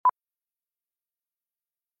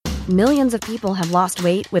Millions of people have lost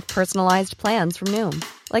weight with personalized plans from Noom.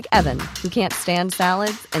 Like Evan, who can't stand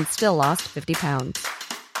salads and still lost 50 pounds.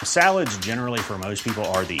 Salads generally for most people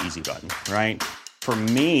are the easy button, right? For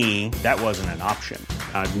me, that wasn't an option.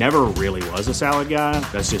 I never really was a salad guy.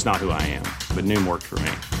 That's just not who I am. But Noom worked for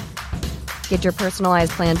me. Get your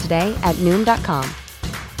personalized plan today at Noom.com.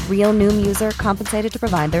 Real Noom user compensated to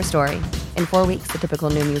provide their story. In 4 weeks, the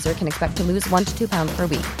typical Noom user can expect to lose 1 to 2 pounds per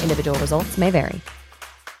week. Individual results may vary.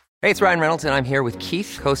 Hey, it's Ryan Reynolds, and I'm here with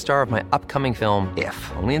Keith, co-star of my upcoming film,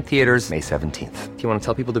 If, only in theaters May 17th. Do you want to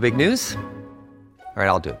tell people the big news? All right,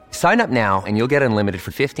 I'll do it. Sign up now and you'll get unlimited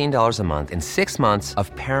for $15 a month and 6 months of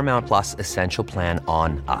Paramount Plus Essential Plan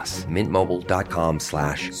on us.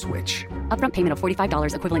 MintMobile.com/switch. Upfront payment of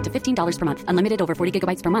 $45 equivalent to $15 per month. Unlimited over 40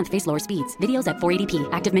 gigabytes per month. Face lower speeds. Videos at 480p.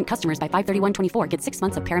 Active Mint customers by 531.24 get 6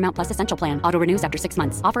 months of Paramount Plus Essential Plan. Auto renews after 6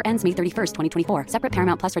 months. Offer ends May 31st, 2024. Separate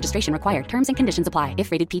Paramount Plus registration required. Terms and conditions apply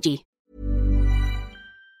if rated PG.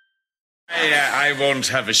 I won't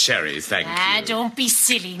have a sherry, thank you. Don't be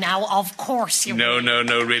silly now. Of course you No, will.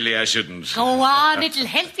 no, really I shouldn't. Go on, it'll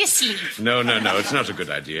help you sleep. No, it's not a good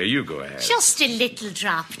idea. You go ahead. Just a little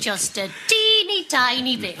drop, just a teeny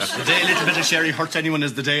tiny bit. The day a little bit of sherry hurts anyone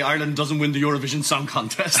is the day Ireland doesn't win the Eurovision Song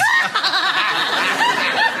Contest.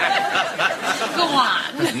 Go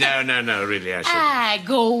on. No, really I shouldn't.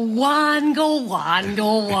 Go on, go on,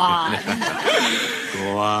 go on.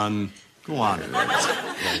 Go on. Go on.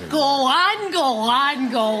 Go on, go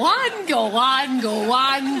on, go on, go on, go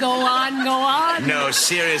on, go on, go on. No,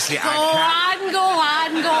 seriously, Go on, go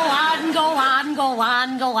on, go on, go on, go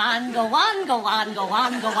on, go on, go on, go on, go on, go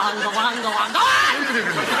on, go on, go on, go on.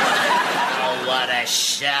 Oh, what a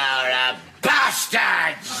shower of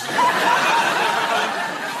bastards!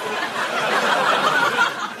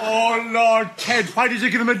 Oh, Lord, Ted, why did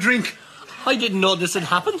you give him a drink? I didn't know this had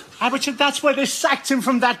happened. But that's why they sacked him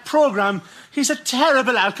from that programme. He's a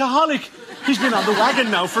terrible alcoholic. He's been on the wagon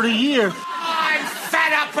now for a year. I'm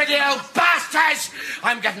fed up with you bastards!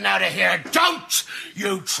 I'm getting out of here. Don't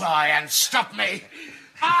you try and stop me.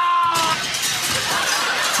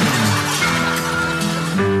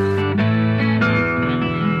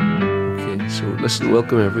 Okay, so listen,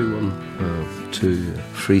 welcome everyone to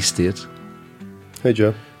Free State. Hey,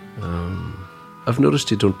 Joe. I've noticed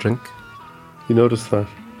you don't drink. You noticed that?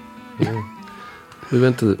 Yeah. We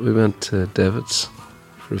went to David's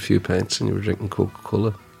for a few pints, and you were drinking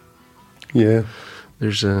Coca-Cola. Yeah.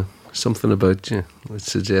 There's something about you that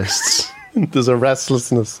suggests there's a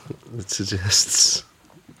restlessness. It suggests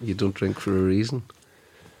you don't drink for a reason.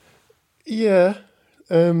 Yeah.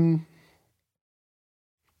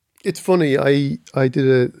 It's funny. I've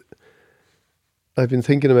been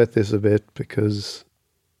thinking about this a bit because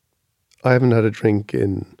I haven't had a drink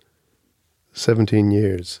in 17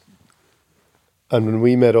 years. And when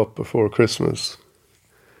we met up before Christmas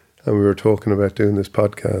and we were talking about doing this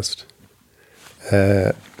podcast,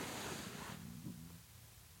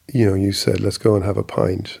 you said, let's go and have a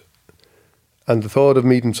pint. And the thought of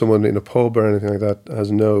meeting someone in a pub or anything like that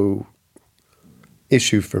has no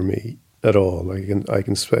issue for me at all.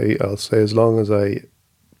 I'll say as long as I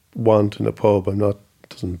want in a pub,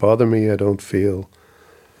 doesn't bother me. I don't feel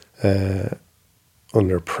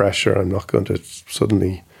under pressure. I'm not going to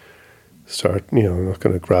suddenly start, I'm not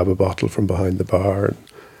going to grab a bottle from behind the bar and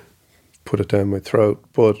put it down my throat.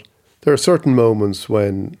 But there are certain moments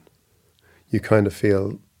when you kind of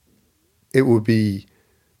feel it would be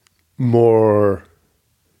more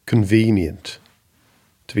convenient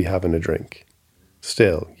to be having a drink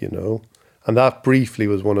still, And that briefly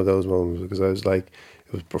was one of those moments because I was like,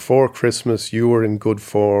 it was before Christmas, you were in good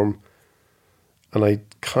form. And I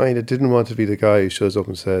kind of didn't want to be the guy who shows up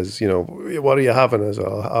and says, what are you having? I said,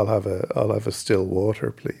 I'll have a still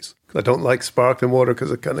water, please. I don't like sparkling water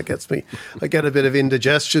because it kind of gets me. I get a bit of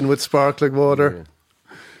indigestion with sparkling water.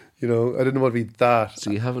 Yeah. I didn't want to be that.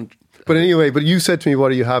 So you haven't. But anyway, but you said to me,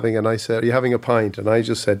 what are you having? And I said, are you having a pint? And I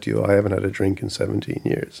just said to you, I haven't had a drink in 17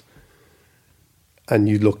 years. And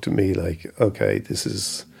you looked at me like, okay, this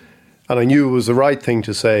is. And I knew it was the right thing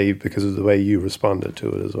to say because of the way you responded to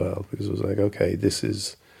it as well. Because it was like, okay, this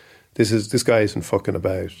guy isn't fucking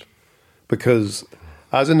about. Because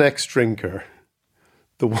as an ex-drinker,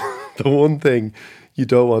 the one thing you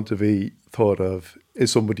don't want to be thought of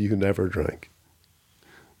is somebody who never drank.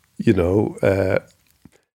 I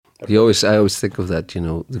always think of that,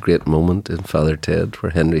 the great moment in Father Ted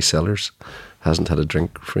where Henry Sellers hasn't had a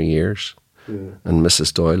drink for years. Yeah. And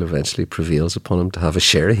Mrs. Doyle eventually prevails upon him to have a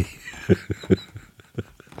sherry.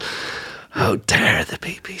 How dare the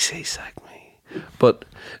BBC sack me? But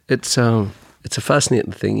it's a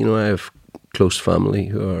fascinating thing. I have close family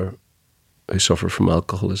who who suffer from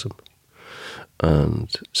alcoholism, and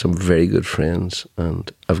some very good friends.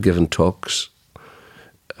 And I've given talks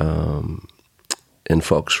in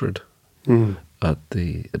Foxford at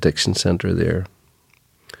the addiction centre there.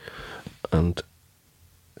 And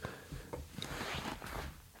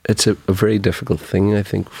it's a very difficult thing, I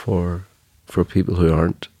think, for people who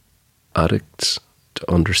aren't addicts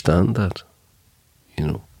to understand that, you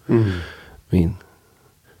know. I mean,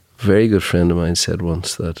 a very good friend of mine said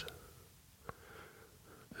once that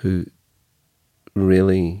who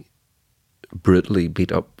really brutally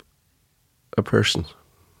beat up a person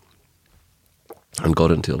and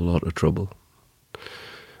got into a lot of trouble.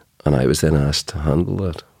 And I was then asked to handle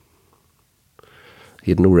that.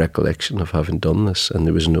 He had no recollection of having done this, and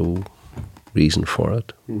there was no reason for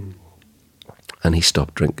it. And he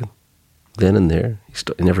stopped drinking. Then and there,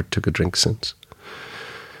 he never took a drink since.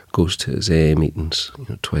 Goes to his AA meetings, you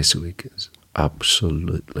know, twice a week. Is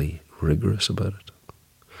absolutely rigorous about it.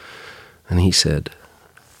 And he said,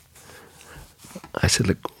 I said,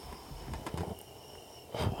 look,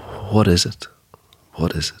 what is it?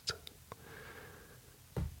 What is it?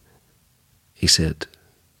 He said,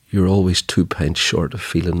 you're always 2 pints short of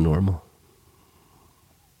feeling normal.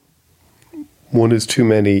 One is too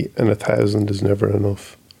many and 1,000 is never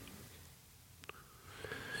enough.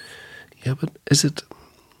 Yeah, but is it...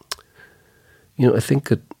 You know, I think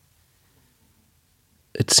that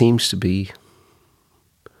it seems to be...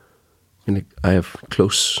 I mean, I have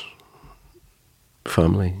close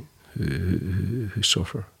family who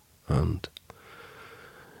suffer, and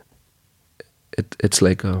it's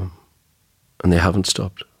like and they haven't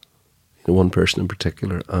stopped. You know, one person in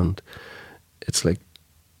particular, and it's like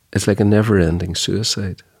a never-ending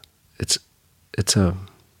suicide. It's a,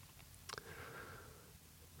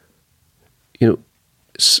 you know,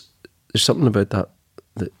 there's something about that,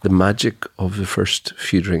 the magic of the first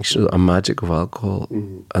few drinks, you know, a magic of alcohol,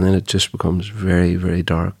 and then it just becomes very, very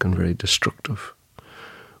dark and very destructive,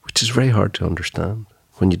 which is very hard to understand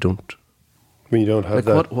when you don't. When you don't have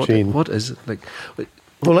like that gene. What is it like?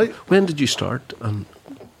 Well, when did you start, and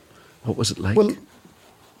what was it like? Well,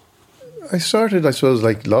 I started, I suppose,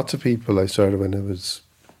 like lots of people, I started when I was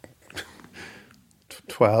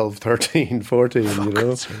 12, 13, 14, you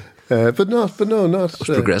know. But no, not... It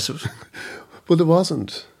was progressive. But it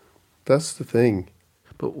wasn't. That's the thing.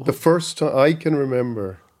 But the first time I can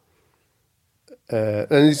remember, and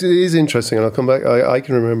it is interesting, and I'll come back, I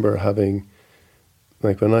can remember having,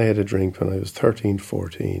 like when I had a drink when I was 13,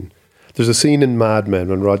 14, there's a scene in Mad Men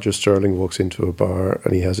when Roger Sterling walks into a bar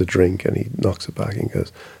and he has a drink and he knocks it back and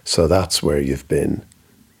goes, so that's where you've been.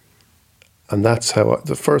 And that's how,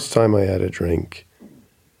 the first time I had a drink,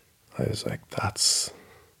 I was like, that's...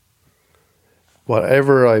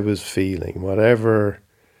 Whatever I was feeling, whatever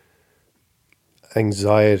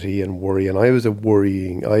anxiety and worry, and I was a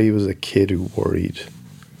kid who worried,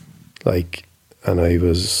 like, and I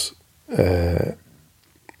was, you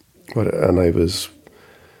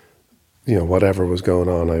know, whatever was going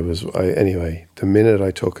on, anyway, the minute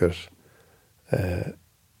I took it,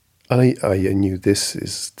 I knew this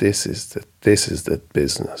is the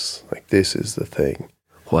business, like this is the thing.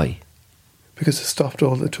 Why? Because it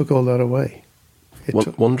took all that away.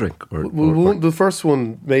 One drink? Or the first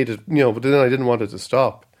one made it, you know, but then I didn't want it to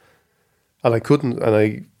stop. And I couldn't, and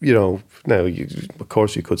I, you know, now, of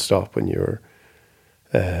course you could stop when you're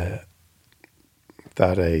that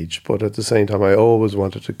age, but at the same time I always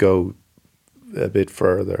wanted to go a bit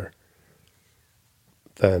further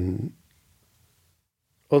than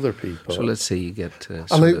other people. So let's say you get to...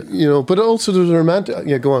 you know, but also there's a romantic...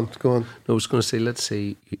 Yeah, go on. No, I was going to say, let's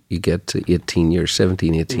say you get to 18 years,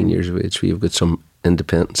 17, 18 years of age, where you've got some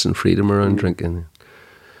independence and freedom around drinking.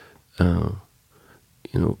 You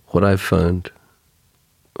know, what I've found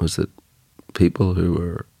was that people who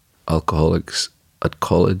were alcoholics at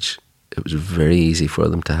college, it was very easy for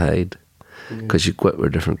them to hide because you quit with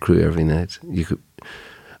a different crew every night. You could,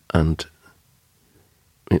 and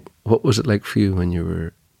I mean, what was it like for you when you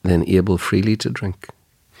were then able freely to drink?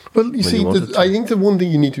 Well, you see, I think the one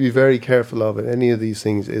thing you need to be very careful of in any of these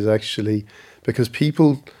things is actually, because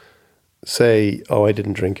people say, oh, I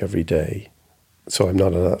didn't drink every day, so I'm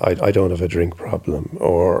not I don't have a drink problem,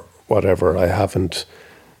 or whatever, I haven't,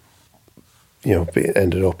 you know,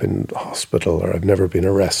 ended up in hospital, or I've never been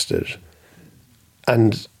arrested.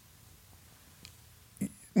 And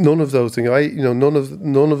none of those things,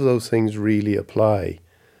 none of those things really apply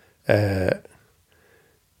in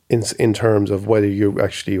terms of whether you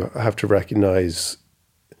actually have to recognize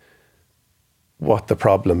what the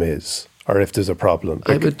problem is, or if there's a problem.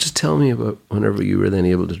 But just tell me about whenever you were then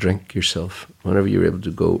able to drink yourself, whenever you were able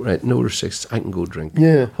to go, right, no restrictions, I can go drink.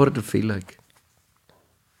 Yeah. What did it feel like?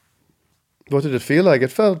 What did it feel like?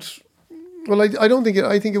 It felt, well, I don't think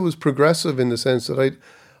I think it was progressive in the sense that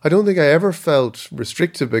I don't think I ever felt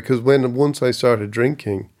restricted, because once I started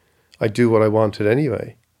drinking, I do what I wanted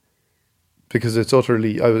anyway. Because I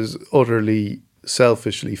was utterly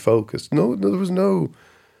selfishly focused. No, there was no,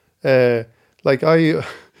 like I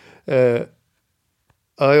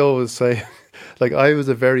always say, like, I was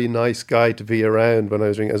a very nice guy to be around when I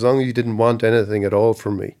was drinking. As long as you didn't want anything at all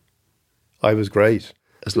from me, I was great.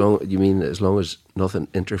 As long as nothing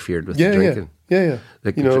interfered with the drinking. Yeah.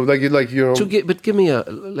 Like, So, but give me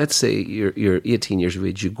let's say you're 18 years of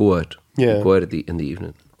age. You go out. Yeah. You go out in the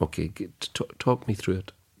evening. Okay, talk me through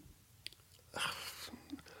it.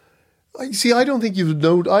 I don't think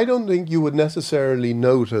you would necessarily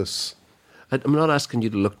notice. I'm not asking you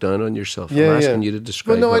to look down on yourself. I'm asking you to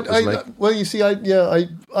describe what it was like. Well, you see,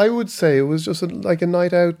 I would say it was just like a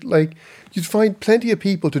night out. Like, you'd find plenty of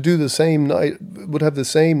people to do the same night, would have the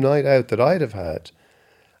same night out that I'd have had.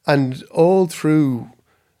 And all through,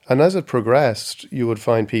 and as it progressed, you would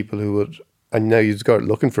find people who would, and now you'd start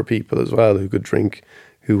looking for people as well who could drink,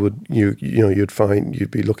 who would, you'd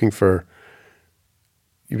be looking for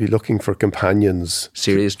companions.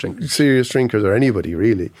 Serious drinkers, or anybody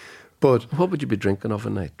really. But what would you be drinking of a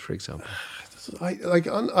night, for example? I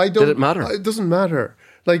don't. Did it matter? It doesn't matter.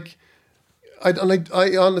 Like, I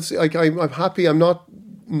honestly, like, I'm happy. I'm not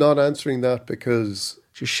answering that because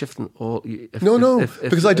you're shifting all.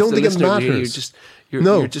 Because I don't think it matters.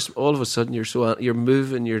 You're just all of a sudden you're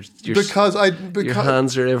moving. Your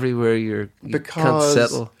hands are everywhere. You can't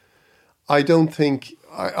settle. I don't think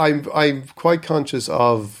I'm quite conscious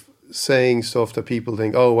of saying stuff that people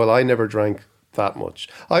think, oh well, I never drank that much.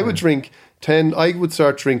 I would drink 10. I would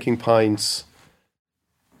start drinking pints.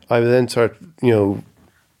 I would then start,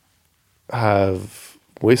 have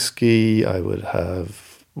whiskey. I would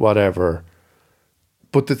have whatever.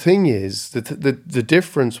 But the thing is, the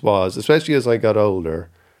difference was, especially as I got older,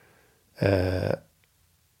 and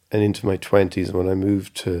into my 20s, when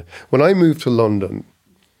I moved to London,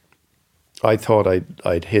 I thought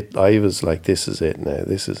I'd hit. I was like, this is it now.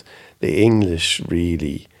 This is the English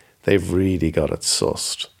really. They've really got it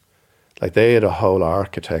sussed. Like, they had a whole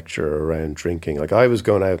architecture around drinking. Like, I was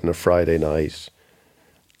going out on a Friday night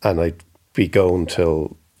and I'd be going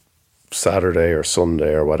till Saturday or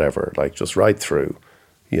Sunday or whatever, like just right through,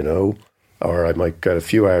 or I might get a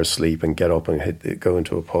few hours sleep and get up and go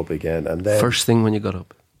into a pub again. And then first thing when you got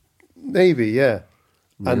up? Maybe, yeah.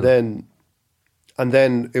 Really? And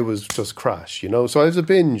then it was just crash, So I was a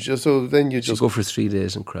binge. So then you just go for 3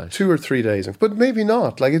 days and crash. 2 or 3 days, but maybe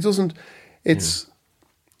not. Like, it doesn't. It's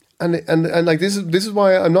and like this is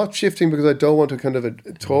why I'm not shifting, because I don't want to kind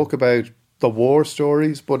of talk about the war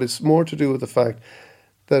stories, but it's more to do with the fact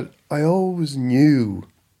that I always knew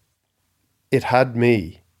it had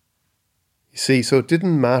me. You see, so it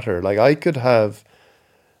didn't matter. Like, I could have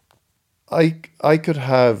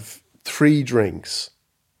 3 drinks.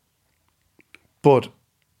 But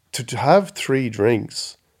to have 3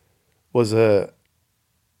 drinks was I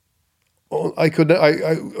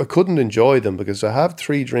couldn't enjoy them, because to have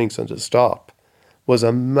 3 drinks and to stop was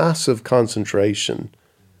a massive concentration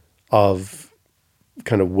of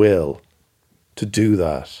kind of will to do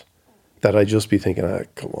that I'd just be thinking,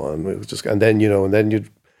 come on, it was just, and then you'd,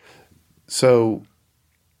 so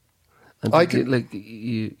and I could, like,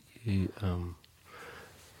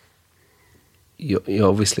 You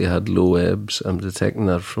obviously had low ebbs. I'm detecting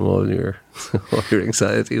that from all your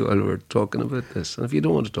anxiety while we're talking about this. And if you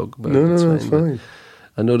don't want to talk about it, it's fine.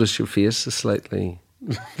 I notice your face is slightly...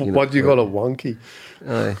 What do you call it, wonky?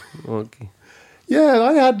 Aye, wonky. Yeah,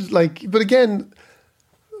 I had, but again,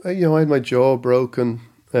 I had my jaw broken.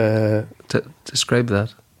 Describe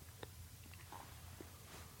that.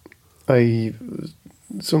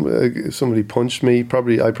 Somebody punched me.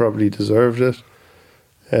 I probably deserved it.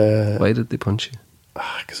 Why did they punch you?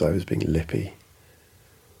 Because I was being lippy,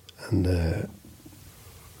 and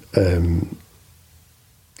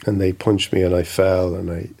they punched me, and I fell, and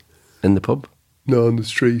I in the pub. No, on the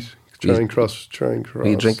street. Try and cross. Were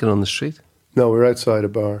you drinking on the street? No, we were outside a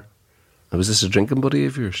bar. And was this a drinking buddy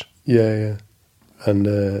of yours? Yeah, and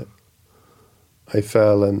I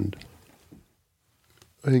fell, and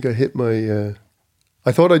I think I hit my.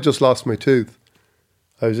 I thought I just lost my tooth.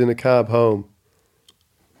 I was in a cab home.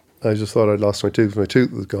 I just thought I'd lost my tooth. My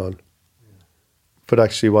tooth was gone. But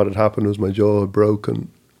actually what had happened was my jaw had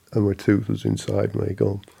broken and my tooth was inside my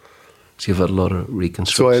gum. So you've had a lot of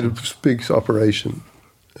reconstruction. So I had a big operation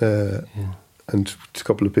and a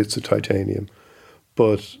couple of bits of titanium.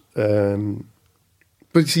 But you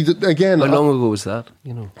see, again... How long ago was that?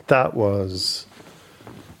 That was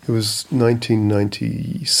It was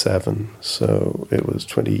 1997, so it was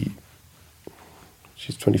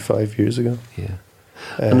 25 years ago. Yeah.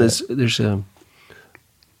 And there's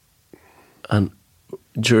and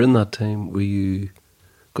during that time, were you,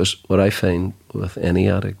 because what I find with any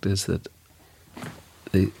addict is that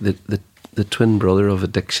the twin brother of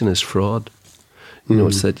addiction is fraud. You know,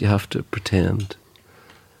 it's that you have to pretend.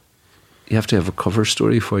 You have to have a cover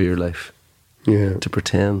story for your life. Yeah. To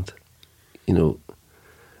pretend, you know,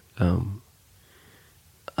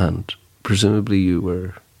 and presumably you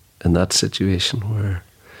were in that situation where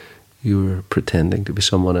you were pretending to be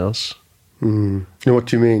someone else. You know what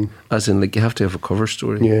do you mean? As in, like, you have to have a cover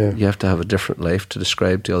story. Yeah. You have to have a different life to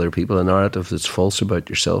describe to other people, a narrative that's false about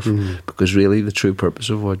yourself, because really the true purpose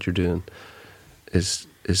of what you're doing is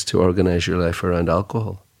to organise your life around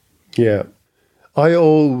alcohol. Yeah. I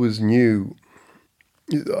always knew,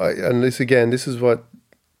 and this is what,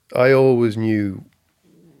 I always knew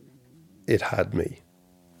it had me.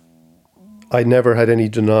 I never had any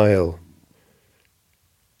denial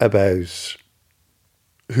about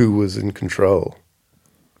who was in control.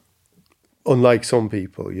 Unlike some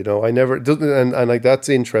people, you know, I never, and like that's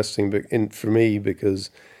interesting for me, because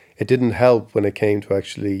it didn't help when it came to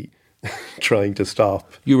actually trying to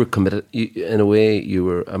stop. You were committed, in a way. You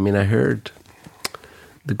were. I mean, I heard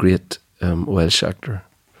the great Welsh actor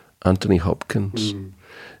Anthony Hopkins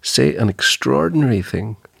say an extraordinary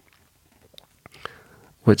thing,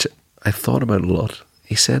 which I thought about a lot.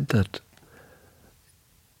 He said that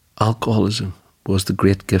alcoholism was the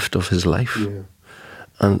great gift of his life,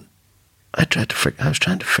 and I was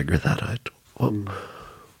trying to figure that out. Well,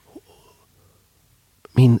 I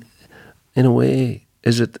mean, in a way,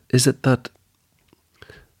 is it that,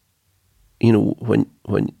 you know,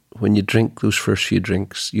 when you drink those first few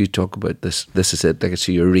drinks, you talk about this is it, like it's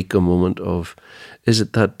a eureka moment of, is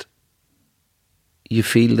it that you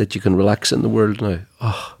feel that you can relax in the world now?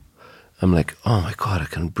 Oh, I'm like, oh my God, I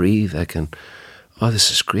can breathe, oh,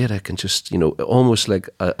 this is great, I can just, you know, almost like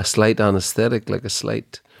a slight anesthetic, like a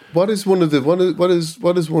slight. What is one of the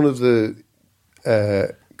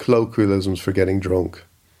colloquialisms for getting drunk?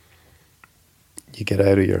 You get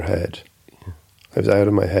out of your head. Yeah. I was out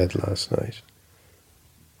of my head last night.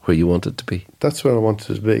 Where you wanted to be. That's where I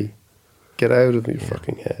wanted to be. Get out of your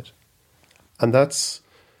fucking head. And I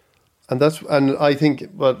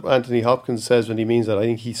think what Anthony Hopkins says when he means that, I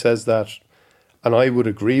think he says that, and I would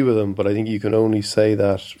agree with him, but I think you can only say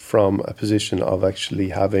that from a position of actually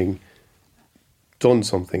having done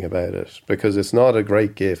something about it, because it's not a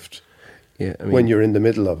great gift when you're in the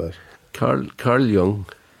middle of it. Carl Jung,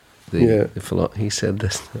 he said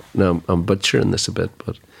this. Now I'm butchering this a bit,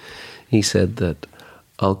 but he said that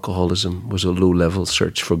alcoholism was a low-level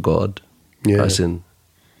search for God. Yeah. As in,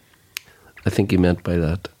 I think he meant by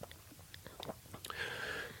that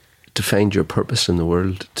to find your purpose in the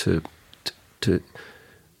world, to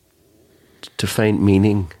find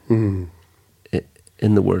meaning in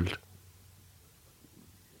the world.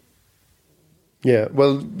 Yeah,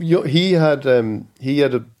 well, he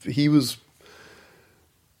was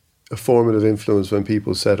a formative influence when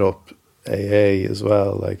people set up AA as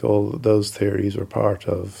well. Like, all those theories were part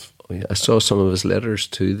of. Oh, yeah. I saw some of his letters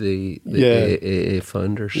to the AA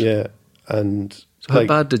founders. Yeah, and so how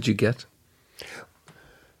bad did you get?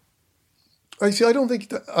 I don't think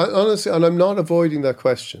that, honestly, and I'm not avoiding that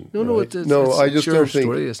question. No, right? it's I just your don't think.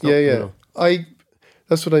 Story. It's not, yeah. You know.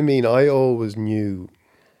 That's what I mean. I always knew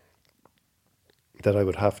that I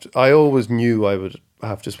would have to. I always knew I would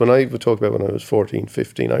have to. When I would talk about when I was 14,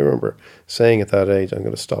 15, I remember saying at that age, I'm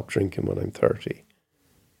going to stop drinking when I'm 30.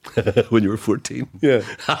 When you were 14? Yeah.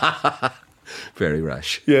 Very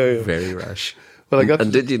rash. Yeah. Very rash. Well, I got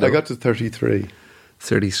to 33.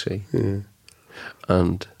 33. Yeah.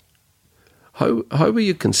 And how were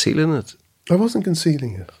you concealing it? I wasn't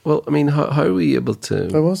concealing it. Well, I mean, how were you able to?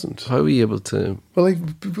 I wasn't. How were you able to? Well, like,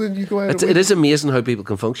 when you go out, it is amazing how people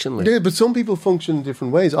can function. Like. Yeah, but some people function in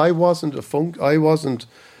different ways. I wasn't I wasn't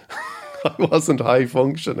high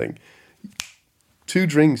functioning. 2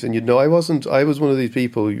 drinks and you'd know. I was one of these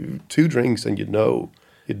people. 2 drinks and you'd know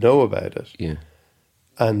about it. Yeah.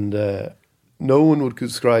 And no one would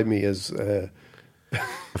describe me as a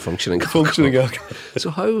functioning alcoholic. So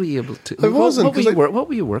how were you able to? I wasn't. What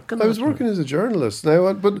were you working? I was working as a journalist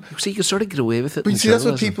now, but so you could sort of get away with it. But you see, that's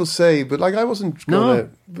what people say. But like, I wasn't going out.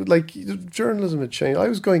 But like, journalism had changed. I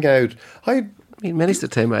was going out. I mean, many's the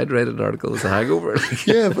time I'd write an article as a hangover.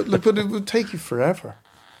 Yeah, but it would take you forever.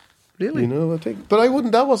 Really? You know, but I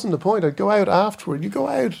wouldn't. That wasn't the point. I'd go out afterward. You go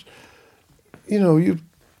out. You know,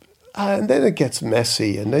 and then it gets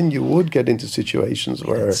messy, and then you would get into situations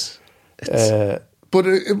where. But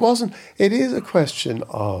it wasn't. It is a question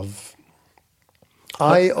of.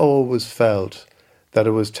 I always felt that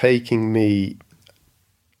it was taking me.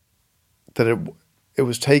 That it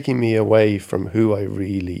was taking me away from who I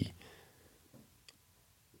really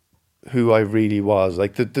was.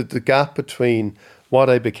 Like the gap between what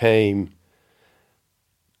I became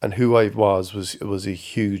and who I was a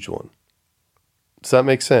huge one. Does that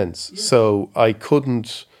make sense? Yeah. So I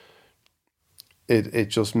couldn't. It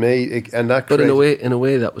just made it, and that. But in a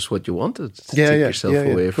way, that was what you wanted. To take yourself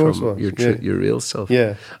away from your real self.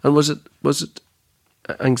 Yeah. And was it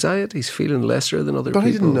anxieties, feeling lesser than other people? But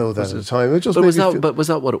I didn't know that at the time. It just but was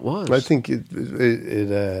that what it was? I think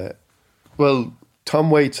well,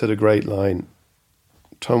 Tom Waits had a great line.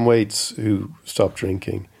 Tom Waits, who stopped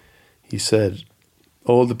drinking, he said,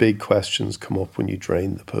 "All the big questions come up when you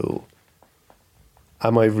drain the pool.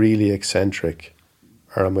 Am I really eccentric,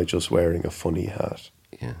 or am I just wearing a funny hat?"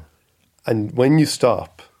 Yeah. And when you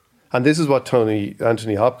stop, and this is what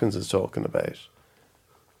Anthony Hopkins is talking about,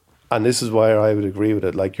 and this is why I would agree with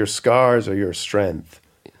it, like your scars are your strength.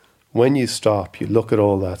 When you stop, you look at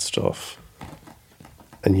all that stuff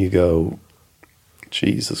and you go,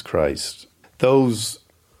 Jesus Christ. Those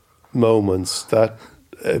moments, that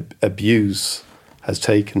abuse has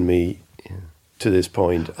taken me to this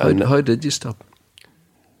point. How did you stop?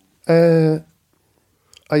 I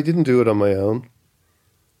didn't do it on my own.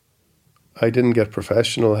 I didn't get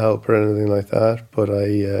professional help or anything like that, but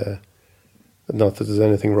not that there's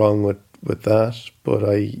anything wrong with that, but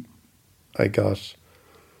I got,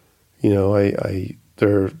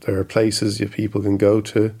 there are places people can go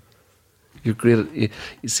to. You're great at, you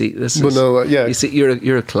see, this is... But no, yeah. You see,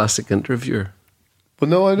 you're a classic interviewer. But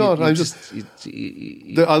no, I'm not. I'll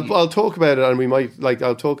talk about it, and we might,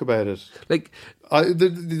 I'll talk about it.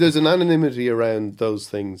 There's an anonymity around those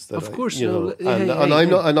things that, of course, I'm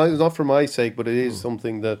not for my sake, but it is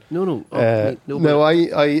something that.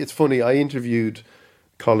 It's funny. I interviewed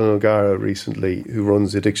Colin O'Gara recently, who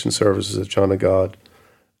runs the addiction services at John of God,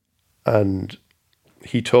 and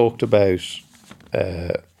he talked about.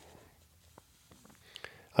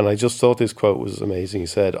 And I just thought this quote was amazing. He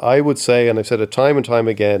said, "I would say, and I've said it time and time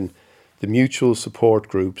again, the mutual support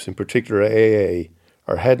groups, in particular AA,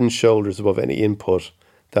 are head and shoulders above any input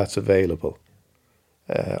that's available.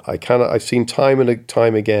 I've seen time and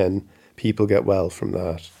time again people get well from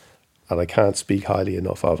that, and I can't speak highly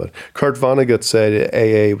enough of it." Kurt Vonnegut said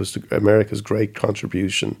AA was America's great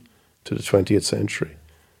contribution to the 20th century.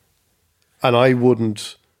 And I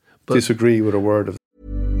wouldn't disagree with a word of that.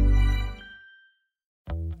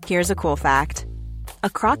 Here's a cool fact. A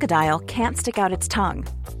crocodile can't stick out its tongue.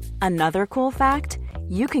 Another cool fact,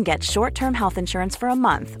 you can get short-term health insurance for a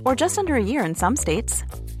month or just under a year in some states.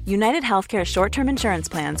 United Healthcare short-term insurance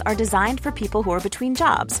plans are designed for people who are between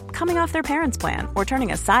jobs, coming off their parents' plan, or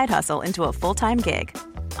turning a side hustle into a full-time gig.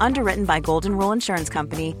 Underwritten by Golden Rule Insurance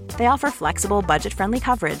Company, they offer flexible, budget-friendly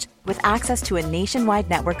coverage with access to a nationwide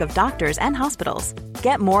network of doctors and hospitals.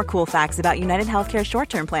 Get more cool facts about United Healthcare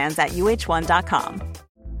short-term plans at uh1.com.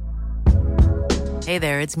 Hey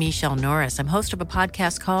there, it's Michelle Norris. I'm host of a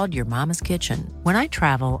podcast called Your Mama's Kitchen. When I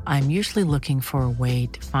travel, I'm usually looking for a way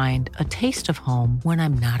to find a taste of home when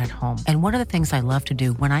I'm not at home. And one of the things I love to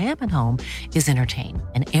do when I am at home is entertain.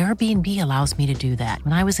 And Airbnb allows me to do that.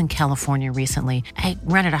 When I was in California recently, I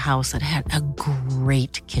rented a house that had a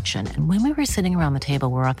great kitchen. And when we were sitting around the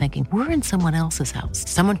table, we were all thinking, we're in someone else's house.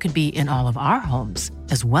 Someone could be in all of our homes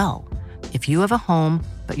as well. If you have a home,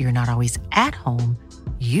 but you're not always at home,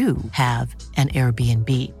 you have an Airbnb.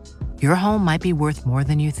 Your home might be worth more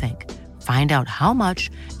than you think. Find out how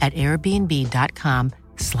much at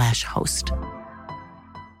airbnb.com/host.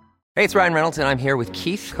 Hey, it's Ryan Reynolds, and I'm here with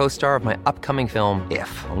Keith, co-star of my upcoming film,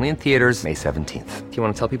 If, only in theaters May 17th. Do you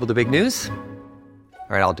want to tell people the big news?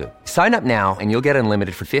 All right, I'll do it. Sign up now and you'll get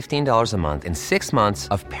unlimited for $15 a month and 6 months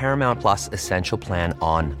of Paramount Plus Essential Plan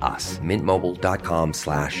on us.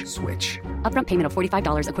 MintMobile.com/switch. Upfront payment of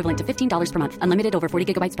 $45 equivalent to $15 per month. Unlimited over 40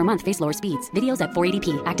 gigabytes per month. Face lower speeds. Videos at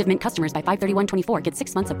 480p. Active Mint customers by 531.24 get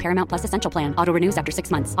 6 months of Paramount Plus Essential Plan. Auto renews after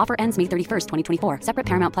 6 months. Offer ends May 31st, 2024. Separate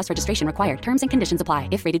Paramount Plus registration required. Terms and conditions apply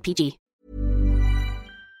if rated PG.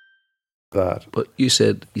 That. But you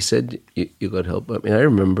said you got help. I mean, I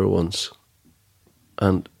remember once,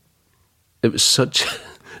 and it was such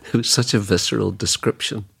a visceral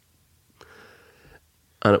description,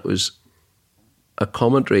 and it was a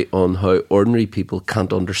commentary on how ordinary people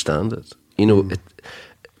can't understand it. You know,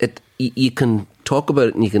 you can talk about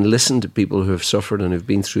it and you can listen to people who have suffered and who've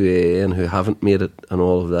been through AA and who haven't made it and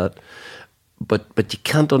all of that, but you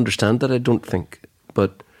can't understand that, I don't think.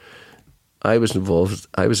 But I was involved.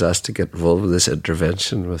 I was asked to get involved with this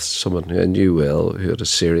intervention with someone who I knew well, who had a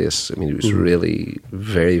serious. I mean, it was really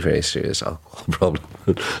very, very serious alcohol problem.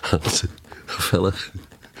 And a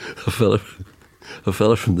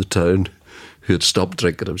fella from the town who had stopped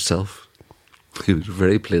drinking himself. He was a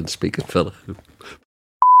very plain speaking fella.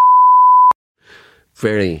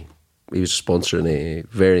 He was sponsoring a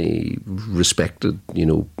very respected,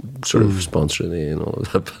 sort of sponsoring a and all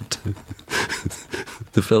of that. But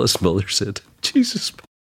the fella's mother said, "Jesus,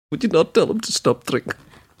 would you not tell him to stop drinking?"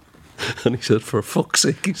 And he said, "For fuck's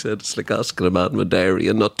sake," he said, "it's like asking a man with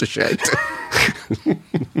diarrhea not to shout."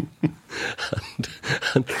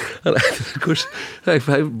 and of course, I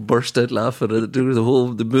burst out laughing, and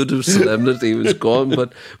the mood of solemnity was gone.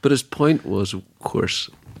 But his point was, of course,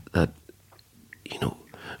 that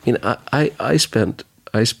I spent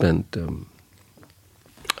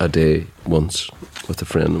a day once with a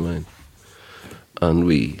friend of mine, and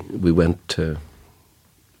we went to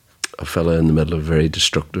a fella in the middle of a very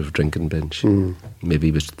destructive drinking binge. Maybe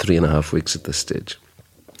he was 3.5 weeks at this stage.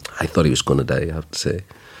 I thought he was going to die, I have to say.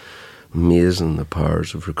 Amazing the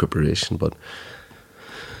powers of recuperation, but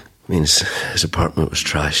I mean, his apartment was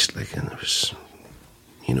trashed, and there was,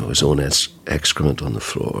 his own excrement on the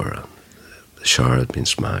floor, and the shower had been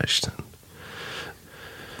smashed, and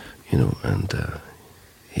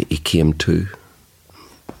he came to,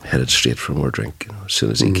 headed straight for more drink. As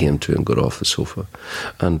soon as he came to and got off the sofa,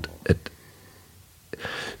 and the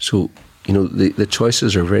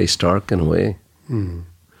choices are very stark in a way.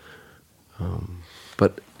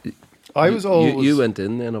 But I was always you went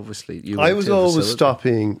in then, obviously. I was always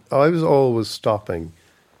stopping. I was always stopping,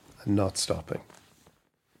 and not stopping.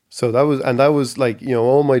 So that was like,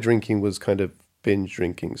 all my drinking was kind of binge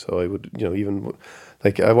drinking. So I would, even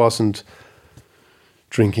like I wasn't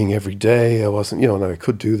drinking every day. I wasn't, now I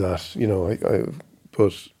could do that,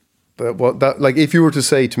 but like if you were to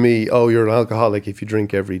say to me, "Oh, you're an alcoholic if you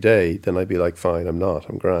drink every day," then I'd be like, "Fine, I'm not.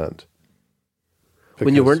 I'm grand." Because,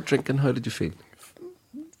 when you weren't drinking, how did you feel?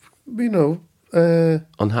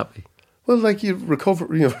 Unhappy. Well, like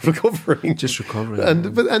recovering, just recovering,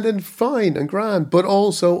 and then fine and grand, but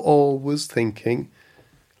also always thinking.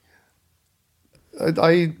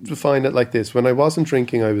 I define it like this: when I wasn't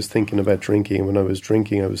drinking, I was thinking about drinking, and when I was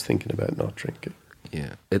drinking, I was thinking about not drinking.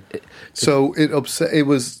 Yeah. It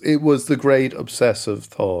was the great obsessive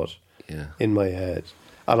thought in my head,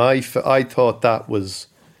 and I thought that was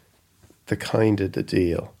the kind of the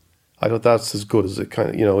deal. I thought that's as good as it kind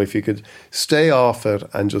of, if you could stay off it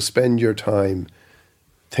and just spend your time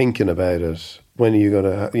thinking about it. When are you going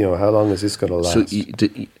to, how long is this going to last? So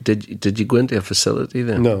did you go into a facility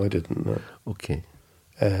then? No, I didn't. No. Okay.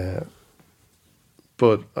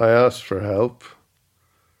 But I asked for help,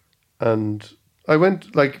 and I went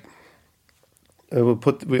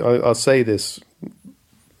I'll say this.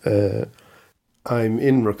 I'm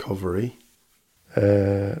in recovery,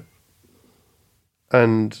 and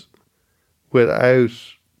without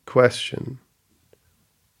question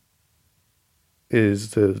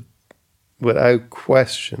is the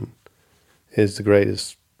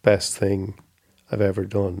greatest, best thing I've ever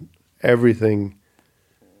done. Everything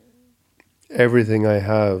I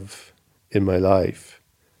have in my life,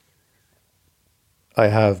 I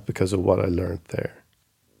have because of what I learned there.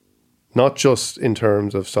 Not just in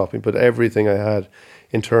terms of stopping, but everything I had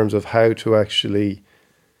in terms of how to actually,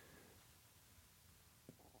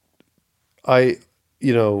 like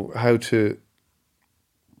everyone,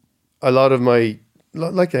 a lot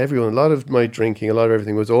of my drinking, a lot of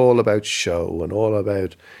everything was all about show and all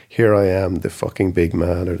about, here I am, the fucking big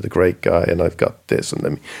man or the great guy, and I've got this,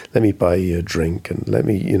 and let me buy you a drink, and let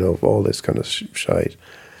me, all this kind of shite.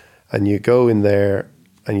 And you go in there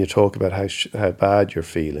and you talk about how bad you're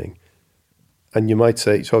feeling, and you might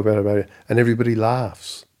talk about it, and everybody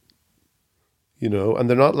laughs. And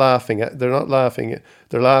they're not laughing. They're laughing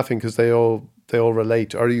because they all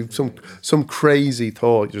relate. Or you some crazy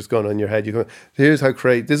thought just going on in your head. You go, here's how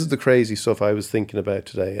crazy. This is the crazy stuff I was thinking about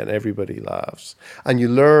today, and everybody laughs. And you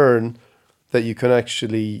learn that you can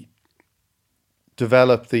actually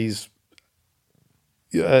develop these,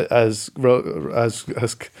 as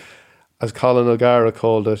Colin O'Gara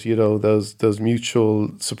called it, those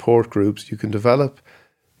mutual support groups. You can develop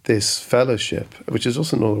this fellowship, which is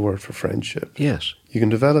also another word for friendship. Yes. You can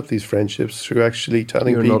develop these friendships through actually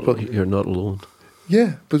telling people... You're not alone.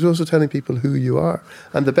 Yeah, but also telling people who you are.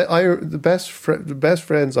 And the best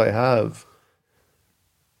friends I have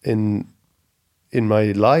in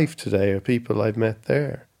my life today are people I've met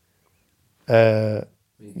there. The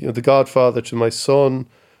godfather to my son,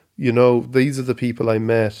 these are the people I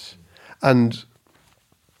met. And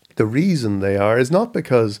the reason they are is not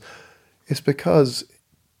because It's because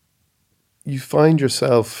you find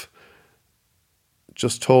yourself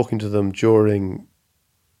just talking to them during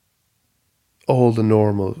all the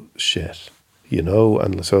normal shit, you know?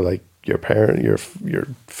 And so like your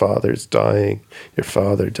father's dying, your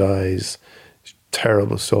father dies,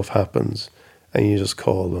 terrible stuff happens, and you just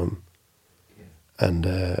call them. And,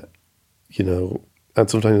 you know, and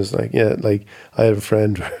sometimes it's like, yeah, like I have a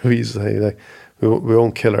friend who used to say, like, we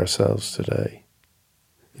won't kill ourselves today.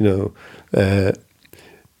 You know,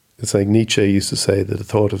 it's like Nietzsche used to say that the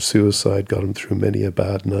thought of suicide got him through many a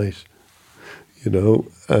bad night, you know,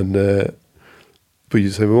 and but you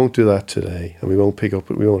say we won't do that today, and we won't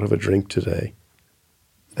have a drink today,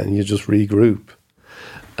 and you just regroup.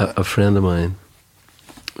 A friend of mine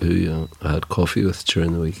who I had coffee with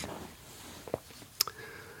during the week,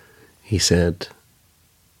 he said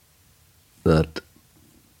that,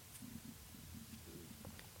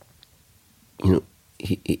 you know,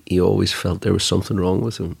 he always felt there was something wrong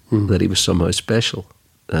with him, that he was somehow special,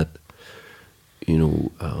 that, you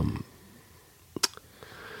know,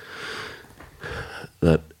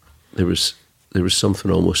 that there was something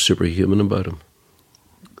almost superhuman about him.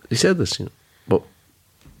 He said this, you know, but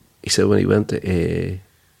he said when he went to AA,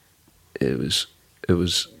 it was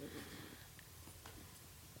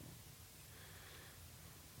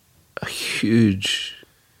a huge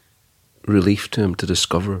relief to him to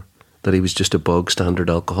discover that he was just a bog standard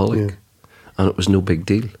alcoholic, and it was no big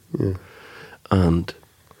deal. Yeah. And,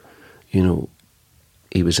 you know,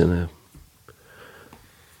 he was in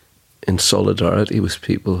solidarity with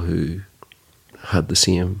people who had the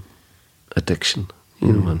same addiction,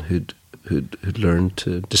 you know, and who'd learned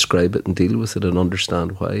to describe it and deal with it and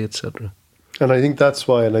understand why, etc. And I think that's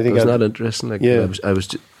why. And I think it was not interesting. Like, yeah, I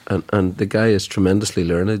was, and the guy is tremendously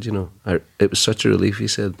learned. You know, it was such a relief, he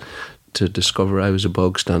said, to discover I was a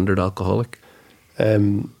bog standard alcoholic.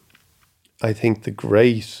 I think the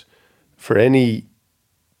great for any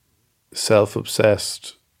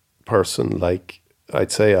self-obsessed person, like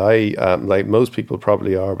I'd say I am, like most people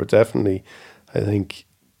probably are, but definitely, I think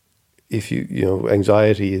if you know,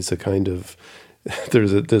 anxiety is a kind of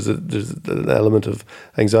there's an element of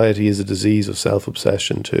anxiety is a disease of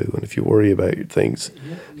self-obsession too, and if you worry about things,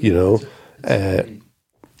 you know,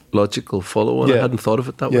 logical follow-on. Yeah. I hadn't thought of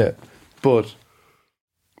it that way. Yeah, but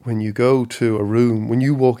when you go to a room, when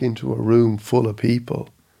you walk into a room full of people,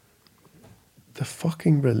 the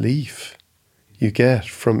fucking relief you get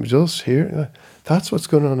from just hearing, that's what's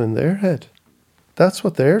going on in their head. That's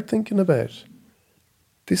what they're thinking about.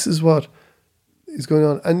 This is what is going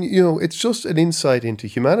on. And, you know, it's just an insight into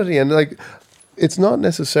humanity. And, like, it's not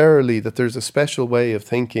necessarily that there's a special way of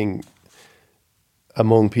thinking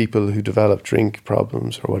among people who develop drink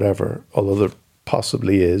problems or whatever, although there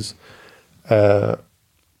possibly is.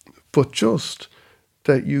 But just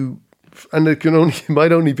that you, and it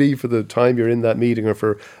might only be for the time you're in that meeting or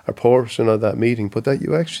for a portion of that meeting, but that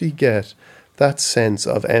you actually get that sense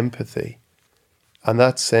of empathy and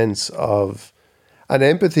that sense of, and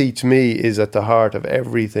empathy to me is at the heart of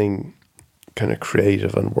everything kind of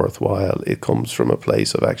creative and worthwhile. It comes from a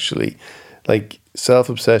place of actually, like,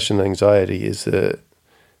 self-obsession, anxiety is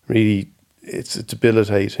it's a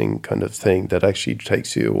debilitating kind of thing that actually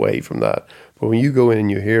takes you away from that. But when you go in and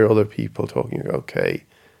you hear other people talking, okay,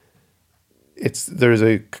 there's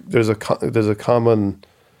a common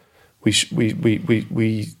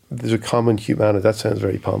there's a common humanity. That sounds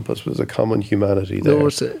very pompous, but there's a common humanity there. No,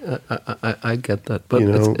 I get that, but,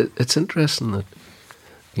 you know, it's interesting that,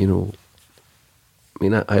 you know, I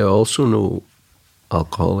mean, I also know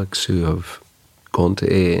alcoholics who have gone to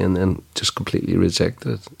AA and then just completely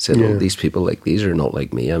rejected it. Said, "Oh, these people, like, these are not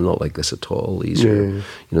like me. I'm not like this at all. These are, you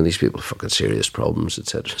know, these people have fucking serious problems,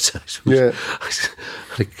 etc." Yeah,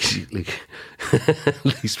 like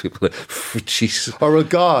these people are, Jesus, or a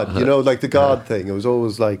God, you know, like the God thing. It was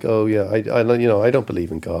always like, oh yeah, I you know, I don't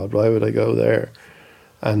believe in God. Why would I go there?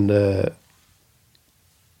 And then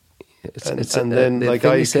like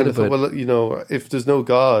I kind of thought, well, you know, if there's no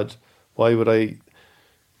God, why would I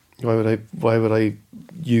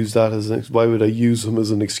use that as why would I use him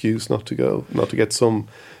as an excuse not to go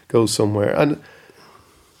somewhere? And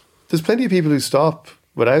there's plenty of people who stop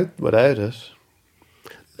without it.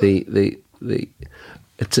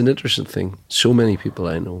 It's an interesting thing. So many people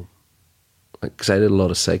I know, because I did a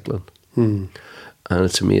lot of cycling, and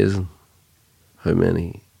it's amazing how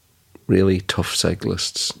many really tough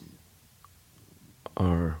cyclists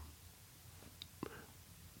are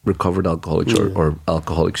recovered alcoholics or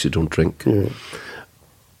alcoholics who don't drink. Yeah.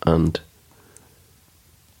 And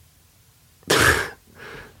there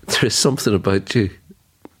is something about you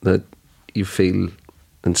that you feel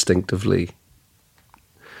instinctively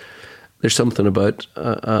there's something about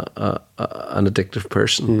an addictive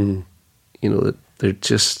person, you know,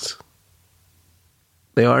 that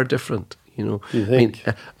they are different, you know. You think?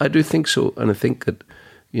 I mean, I do think so, and I think that,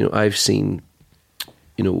 you know, I've seen,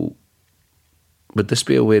 you know, would this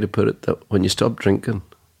be a way to put it, that when you stop drinking,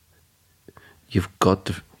 you've got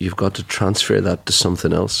to transfer that to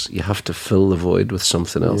something else. You have to fill the void with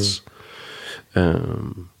something else. I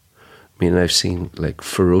mean, I've seen like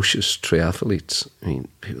ferocious triathletes. I mean,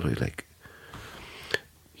 people are like,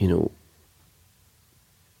 you know,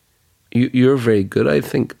 you're very good, I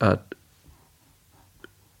think, at,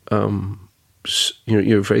 you know,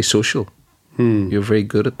 you're very social. You're very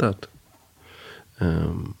good at that.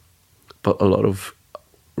 But a lot of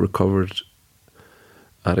recovered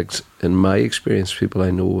addicts, in my experience, people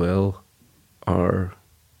I know well, are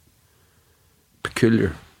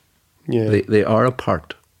peculiar. Yeah. They are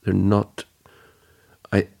apart. They're not.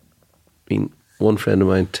 I mean, one friend of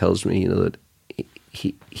mine tells me, you know, that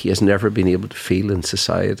he has never been able to feel in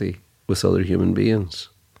society with other human beings.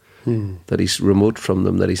 That he's remote from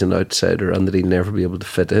them, that he's an outsider, and that he'll never be able to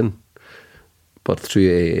fit in. But through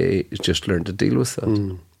AA, he's just learned to deal with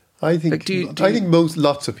that. I think I think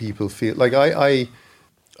lots of people feel like I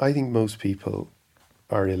think most people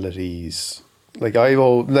are ill at ease. Like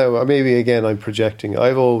now maybe again I'm projecting.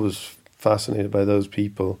 I've always fascinated by those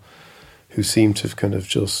people who seem to have kind of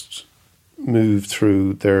just moved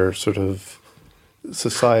through their sort of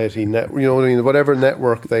society net, you know what I mean, whatever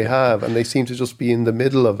network they have, and they seem to just be in the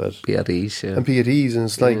middle of it, be at ease, and be at ease. And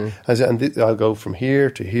it's like, I'll go from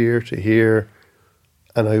here to here to here,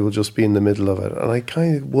 and I will just be in the middle of it. And I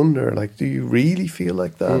kind of wonder, like, do you really feel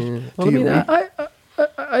like that? Well,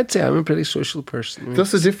 I'd say I'm a pretty social person. I mean,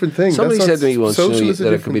 that's a different thing. Somebody said to me once, you know,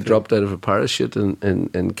 that I could be thing. dropped out of a parachute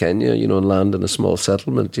in Kenya, you know, and land in a small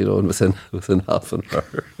settlement, you know, and within half an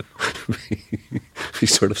hour be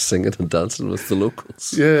sort of singing and dancing with the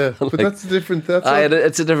locals. Yeah, but like, that's different.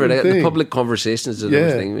 It's a different thing. The public conversation is a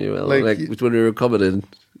different thing. Well, like when we were coming in,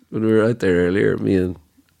 when we were out there earlier, me and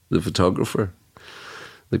the photographer,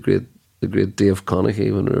 the great Dave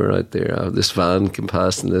Conaghy, when we were out there, this van came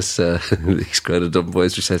past, and this these crowded Dublin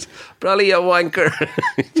boys who says, "Brolly, you wanker."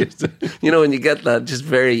 Just, you know, when you get that, just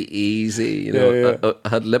very easy. You know, I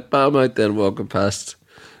had lip balm out then walking past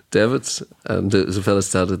David's, and there's a fella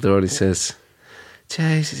standing there, and he says,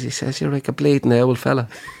 "Jesus," he says, "you're like a bleeding owl fella."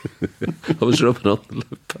 I was rubbing on the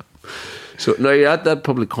lip balm. So now you're at that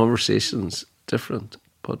public conversation's different,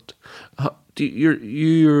 but do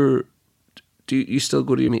you still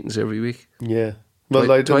go to your meetings every week? Yeah.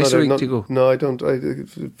 Well, twice a week do you go? No, I don't. It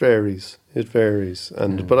varies. It varies.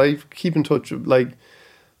 But I keep in touch. Like,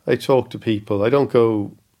 I talk to people. I don't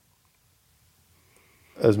go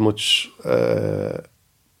as much. I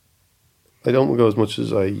don't go as much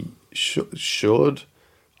as I should.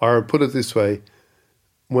 Or put it this way: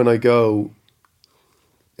 when I go,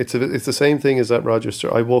 it's the same thing as at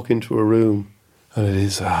Rochester. I walk into a room, and it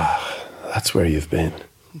is that's where you've been.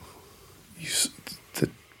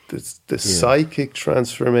 The psychic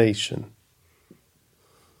transformation,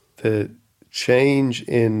 the change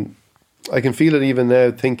in, I can feel it even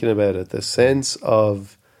now thinking about it, the sense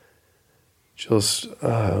of just,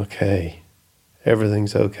 okay,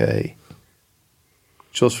 everything's okay,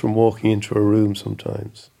 just from walking into a room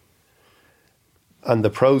sometimes. And the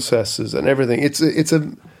processes and everything,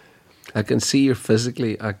 I can see you're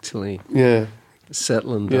physically actually... Yeah.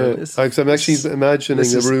 Settling down. Yeah, I'm actually imagining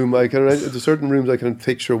the room. There's certain rooms I can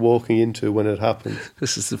picture walking into when it happens.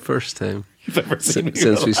 This is the first time you've ever seen me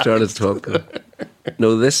since we started talking.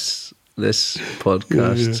 No, this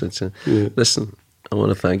podcast. Listen, I want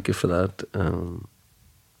to thank you for that.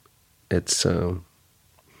 It's you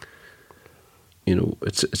know,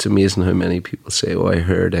 it's amazing how many people say, "Oh, I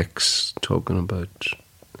heard X talking about."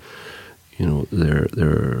 You know,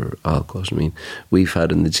 their alcohols. I mean, we've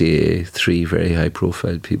had in the GAA 3 very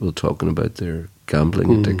high-profile people talking about their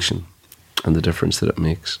gambling addiction and the difference that it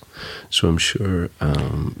makes. So I'm sure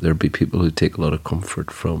there'll be people who take a lot of comfort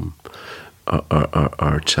from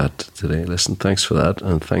our chat today. Listen, thanks for that,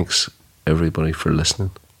 and thanks everybody for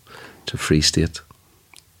listening to Free State.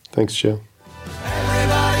 Thanks, Joe.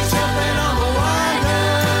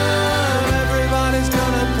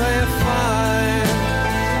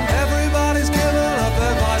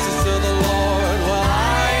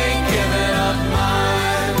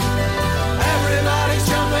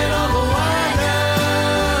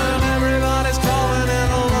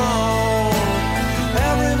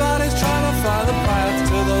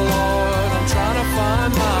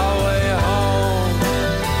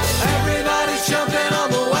 Jumping on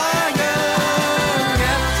the wagon.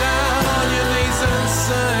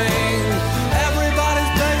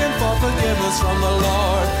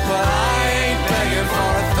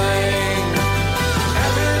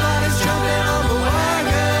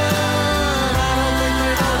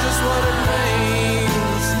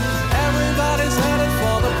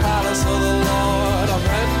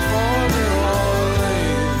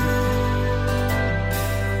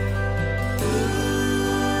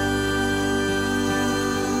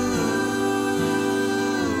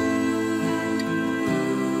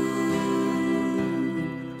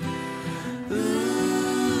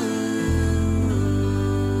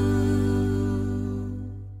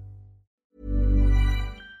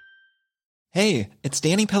 Hey, it's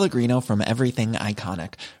Danny Pellegrino from Everything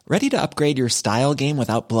Iconic. Ready to upgrade your style game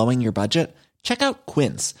without blowing your budget? Check out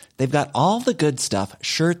Quince. They've got all the good stuff,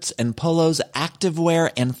 shirts and polos,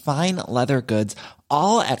 activewear, and fine leather goods,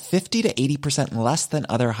 all at 50 to 80% less than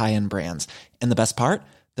other high-end brands. And the best part?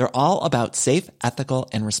 They're all about safe, ethical,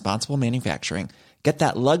 and responsible manufacturing. Get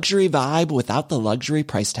that luxury vibe without the luxury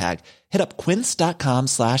price tag. Hit up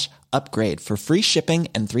quince.com/upgrade for free shipping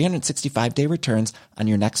and 365-day returns on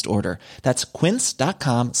your next order. That's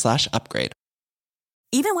quince.com/upgrade.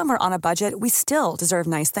 Even when we're on a budget, we still deserve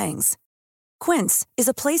nice things. Quince is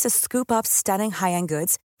a place to scoop up stunning high-end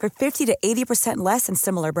goods for 50 to 80% less than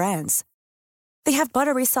similar brands. They have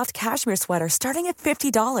buttery soft cashmere sweaters starting at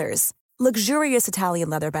 $50, luxurious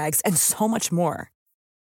Italian leather bags, and so much more.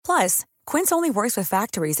 Plus, Quince only works with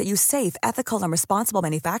factories that use safe, ethical, and responsible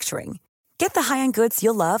manufacturing. Get the high-end goods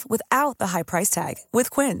you'll love without the high price tag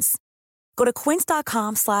with Quince. Go to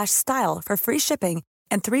quince.com/style for free shipping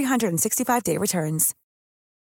and 365-day returns.